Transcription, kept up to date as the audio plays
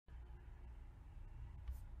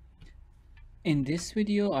In this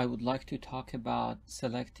video, I would like to talk about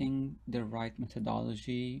selecting the right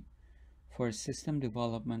methodology for a system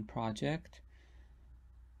development project.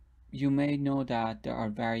 You may know that there are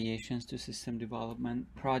variations to system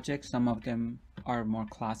development projects. Some of them are more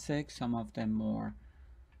classic, some of them more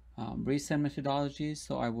recent methodologies.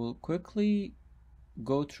 So I will quickly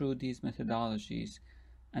go through these methodologies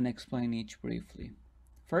and explain each briefly.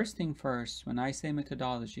 First thing first, when I say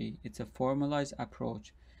methodology, it's a formalized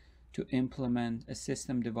approach to implement a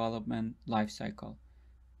system development lifecycle.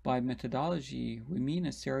 By methodology, we mean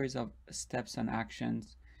a series of steps and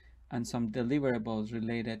actions and some deliverables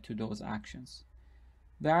related to those actions.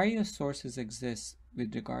 Various sources exist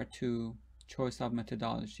with regard to choice of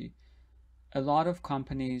methodology. A lot of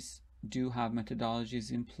companies do have methodologies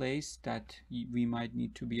in place that we might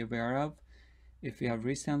need to be aware of if we have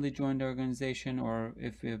recently joined the organization or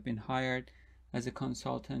if we have been hired as a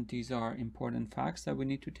consultant. These are important facts that we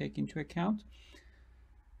need to take into account.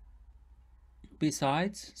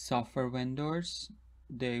 Besides, software vendors,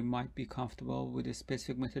 they might be comfortable with a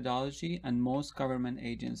specific methodology, and most government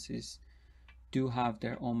agencies do have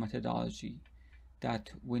their own methodology that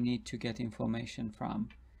we need to get information from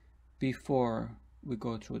before we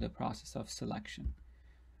go through the process of selection.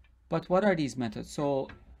 But what are these methods? So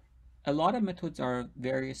a lot of methods are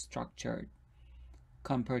very structured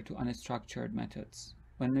compared to unstructured methods.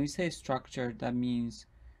 When we say structured, that means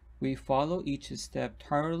we follow each step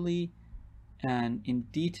thoroughly and in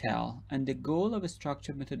detail, and the goal of a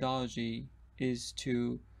structured methodology is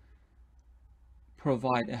to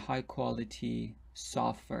provide a high quality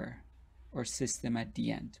software or system at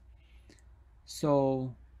the end.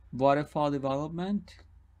 So waterfall development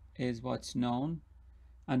is what's known,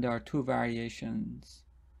 and there are two variations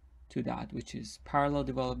to that, which is parallel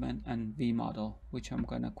development and V-model, which I'm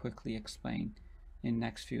going to quickly explain in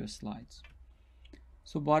next few slides.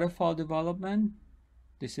 So waterfall development,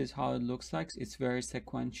 this is how it looks like. It's very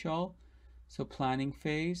sequential. So planning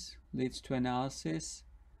phase leads to analysis,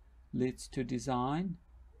 leads to design,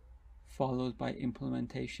 followed by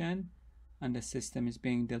implementation, and the system is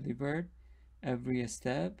being delivered. Every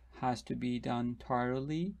step has to be done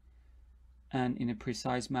thoroughly and in a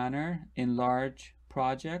precise manner. In large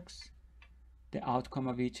projects, the outcome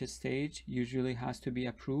of each stage usually has to be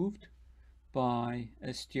approved by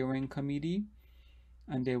a steering committee,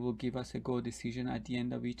 and they will give us a go decision at the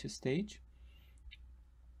end of each stage.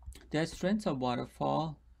 The strengths of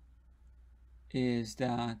waterfall is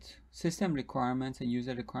that system requirements and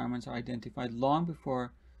user requirements are identified long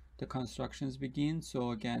before the constructions begin.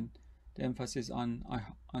 So again, the emphasis on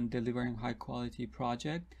delivering high quality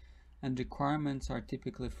project, and requirements are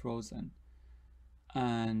typically frozen,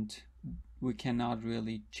 and we cannot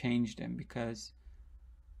really change them because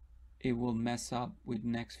it will mess up with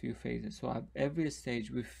next few phases. So at every stage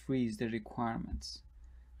we freeze the requirements.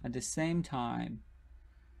 At the same time,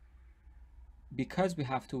 because we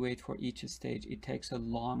have to wait for each stage, it takes a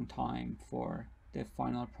long time for the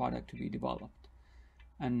final product to be developed,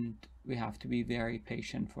 and we have to be very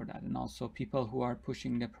patient for that. And also people who are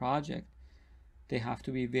pushing the project, they have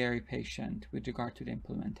to be very patient with regard to the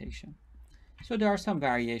implementation. So there are some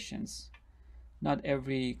variations. Not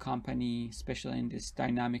every company, especially in this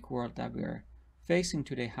dynamic world that we're facing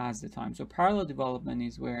today, has the time. So parallel development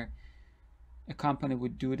is where a company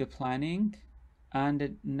would do the planning and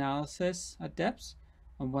the analysis at depth,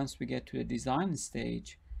 and once we get to the design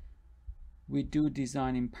stage, we do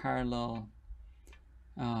design in parallel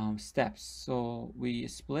steps. So we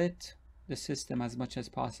split the system as much as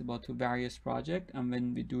possible to various projects, and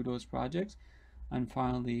when we do those projects, and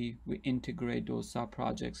finally we integrate those sub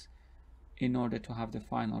projects in order to have the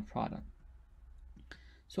final product.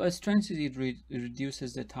 So a strength is it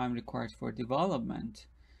reduces the time required for development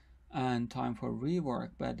and time for rework,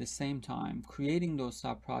 but at the same time, creating those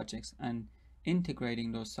sub projects and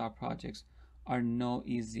integrating those sub projects are no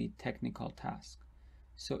easy technical task.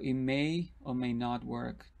 So it may or may not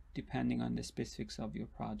work depending on the specifics of your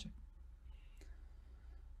project.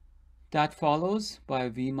 That follows by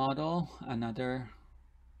V model, another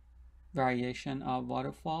variation of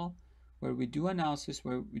waterfall, where we do analysis,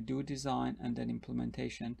 where we do design and then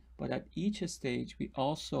implementation. But at each stage, we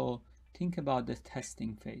also think about the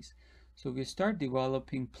testing phase. So we start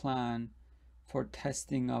developing plan for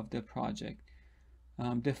testing of the project.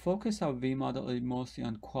 The focus of V model is mostly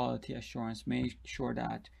on quality assurance, make sure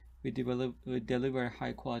that we deliver a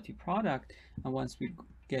high quality product, and once we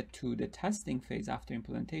get to the testing phase after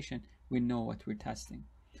implementation, we know what we're testing.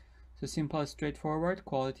 So simple, straightforward,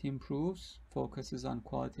 quality improves, focuses on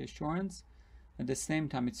quality assurance. At the same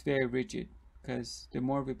time, it's very rigid because the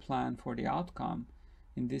more we plan for the outcome,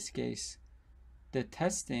 in this case, the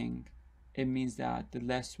testing it means that the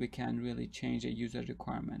less we can really change the user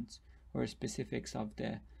requirements or specifics of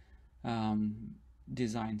the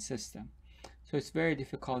design system. So it's very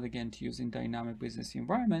difficult again to use in dynamic business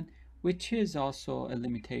environment, which is also a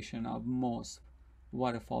limitation of most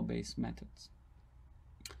waterfall-based methods.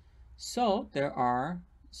 So there are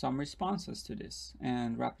some responses to this,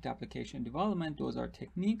 and rapid application development, those are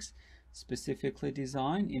techniques specifically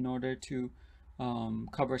designed in order to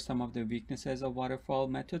cover some of the weaknesses of waterfall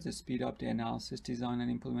methods to speed up the analysis, design, and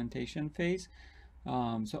implementation phase.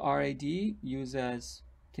 So RAD uses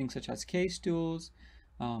things such as case tools,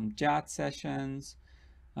 JAT sessions,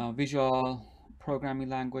 visual programming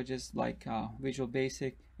languages like Visual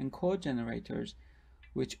Basic, and code generators,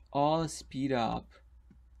 which all speed up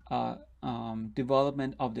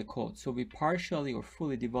development of the code. So we partially or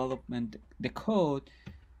fully develop the code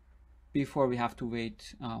before we have to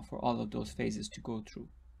wait for all of those phases to go through.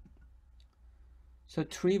 So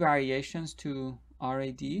 3 variations to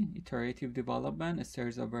RAD, iterative development, a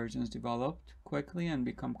series of versions developed quickly and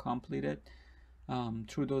become completed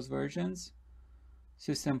through those versions.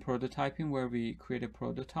 System prototyping, where we create a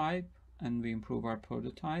prototype and we improve our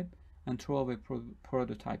prototype. And throwaway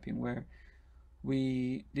prototyping, where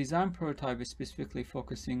we design prototype specifically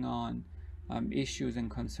focusing on issues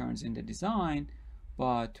and concerns in the design,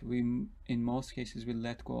 but we, in most cases, we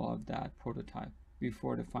let go of that prototype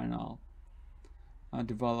before the final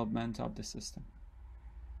development of the system.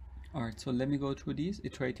 All right, so let me go through these.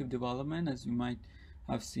 Iterative development, as you might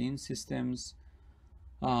have seen, systems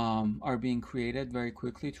are being created very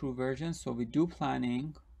quickly through versions. So we do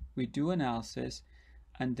planning, we do analysis,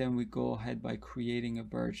 and then we go ahead by creating a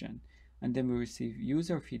version. And then we receive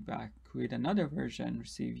user feedback, create another version,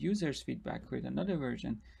 receive users feedback, create another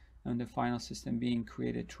version, and the final system being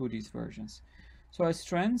created through these versions. So as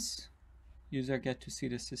strengths, user get to see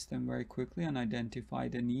the system very quickly and identify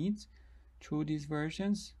the needs through these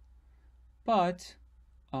versions. But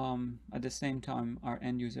at the same time, our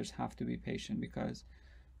end users have to be patient, because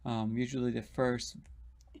usually the first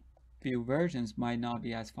few versions might not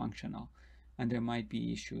be as functional, and there might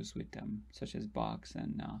be issues with them, such as bugs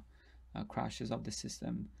and crashes of the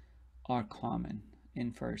system are common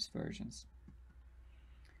in first versions.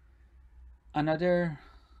 Another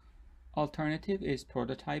alternative is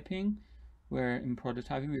prototyping, where in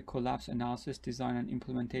prototyping we collapse analysis, design, and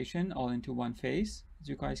implementation all into one phase, as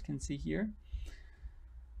you guys can see here.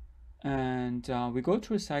 And we go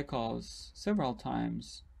through cycles several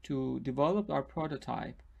times to develop our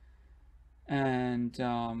prototype. And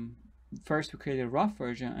first we create a rough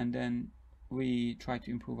version, and then we try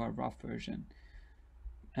to improve our rough version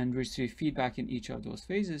and receive feedback in each of those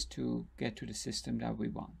phases to get to the system that we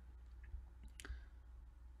want.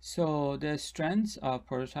 So the strengths of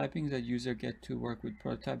prototyping is that user get to work with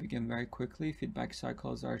prototype again very quickly. Feedback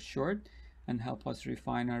cycles are short and help us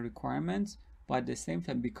refine our requirements. But at the same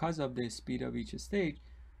time, because of the speed of each stage,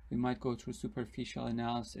 we might go through superficial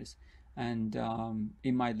analysis, and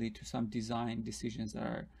it might lead to some design decisions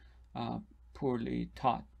that are poorly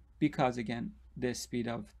thought, because again, the speed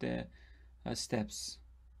of the steps.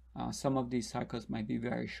 Some of these cycles might be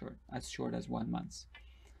very short as 1 month.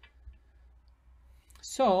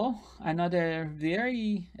 So another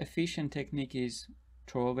very efficient technique is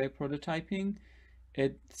throwaway prototyping.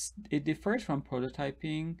 It differs from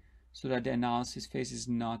prototyping so that the analysis phase is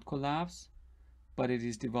not collapsed, but it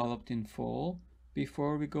is developed in full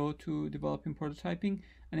before we go to developing prototyping.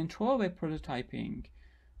 And in throwaway prototyping,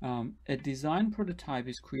 a design prototype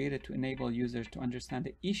is created to enable users to understand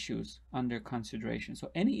the issues under consideration. So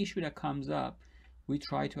any issue that comes up, we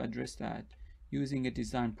try to address that using a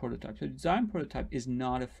design prototype. So design prototype is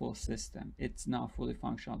not a full system. It's not fully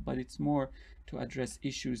functional, but it's more to address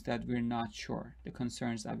issues that we're not sure, the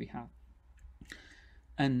concerns that we have.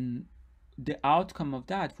 And the outcome of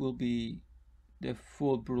that will be the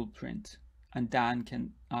full blueprint, and then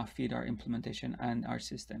can feed our implementation and our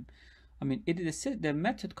system. I mean, the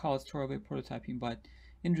method calls throwaway prototyping, but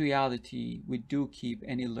in reality, we do keep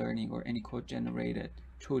any learning or any code generated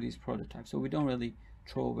through these prototypes. So we don't really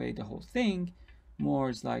throw away the whole thing. More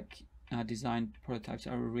is like design prototypes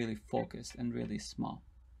are really focused and really small.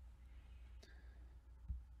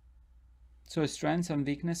 So strengths and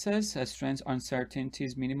weaknesses. As strengths, uncertainty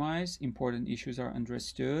is minimized, important issues are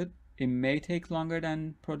understood. It may take longer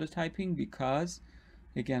than prototyping because,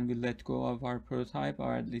 again, we let go of our prototype,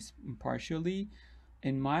 or at least partially.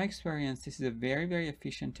 In my experience, this is a very, very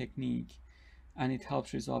efficient technique, and it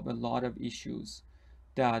helps resolve a lot of issues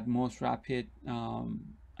that most rapid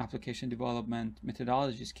application development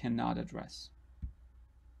methodologies cannot address.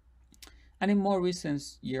 And in more recent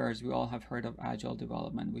years, we all have heard of Agile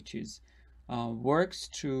development, which is works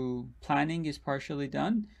through planning is partially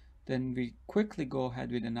done, then we quickly go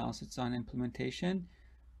ahead with analysis on implementation,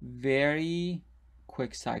 very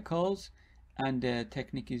quick cycles, and the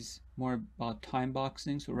technique is more about time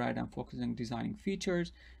boxing. So rather than focusing on designing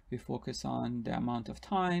features, we focus on the amount of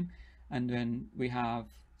time, and then we have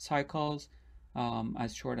cycles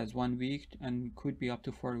as short as 1 week and could be up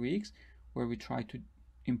to 4 weeks, where we try to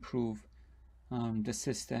improve the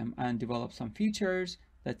system and develop some features.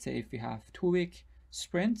 Let's say if we have 2-week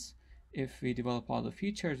sprints, if we develop all the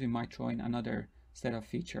features, we might throw in another set of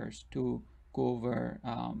features to go over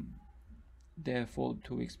the full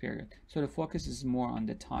 2 weeks period. So the focus is more on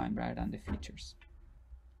the time rather than the features.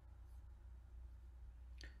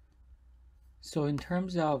 So in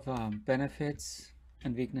terms of benefits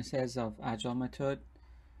and weaknesses of Agile method,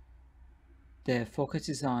 the focus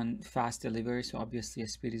is on fast delivery. So obviously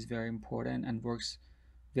speed is very important and works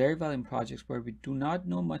very well in projects where we do not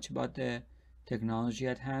know much about the technology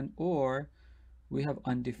at hand, or we have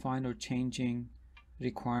undefined or changing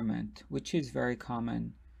requirement, which is very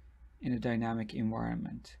common in a dynamic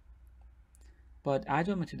environment. But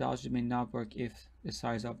Agile methodology may not work if the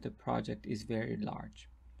size of the project is very large.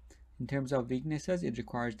 In terms of weaknesses, it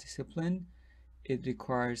requires discipline. It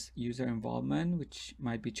requires user involvement, which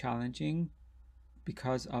might be challenging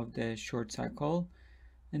because of the short cycle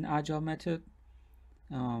in Agile method.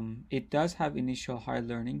 It does have initial high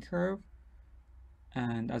learning curve,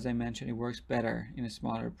 and as I mentioned, it works better in a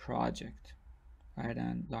smaller project rather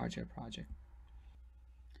than larger project.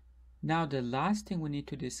 Now the last thing we need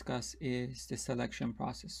to discuss is the selection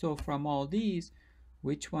process. So from all these,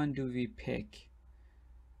 which one do we pick?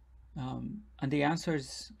 And the answer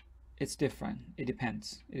is, it's different. It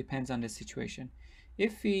depends. It depends on the situation.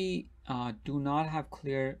 If we do not have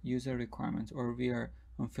clear user requirements, or we are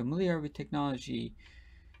unfamiliar with technology,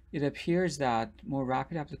 it appears that more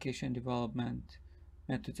rapid application development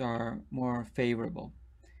methods are more favorable.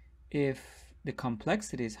 If the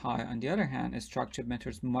complexity is high, on the other hand, structured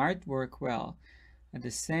methods might work well. At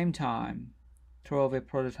the same time, throwaway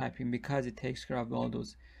prototyping, because it takes care of all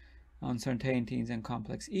those uncertainties and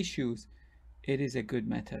complex issues, it is a good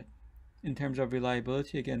method. In terms of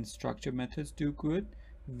reliability, again, structured methods do good.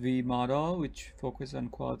 V model, which focuses on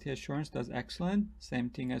quality assurance, does excellent. Same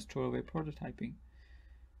thing as throwaway prototyping.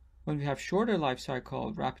 When we have shorter life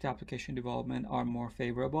cycle, rapid application development are more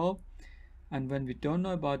favorable. And when we don't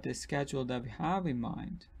know about the schedule that we have in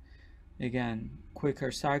mind, again,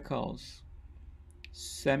 quicker cycles.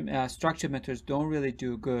 Structured methods don't really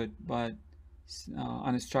do good, but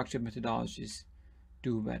unstructured methodologies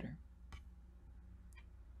do better.